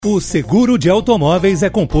O seguro de automóveis é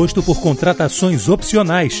composto por contratações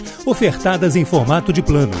opcionais, ofertadas em formato de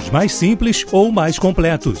planos mais simples ou mais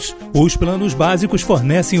completos. Os planos básicos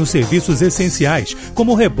fornecem os serviços essenciais,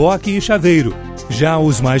 como reboque e chaveiro. Já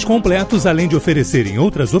os mais completos, além de oferecerem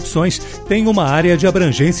outras opções, têm uma área de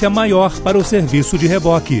abrangência maior para o serviço de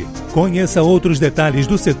reboque. Conheça outros detalhes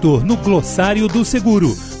do setor no Glossário do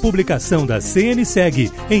Seguro, publicação da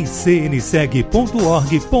CNSEG em cnseg.org.br.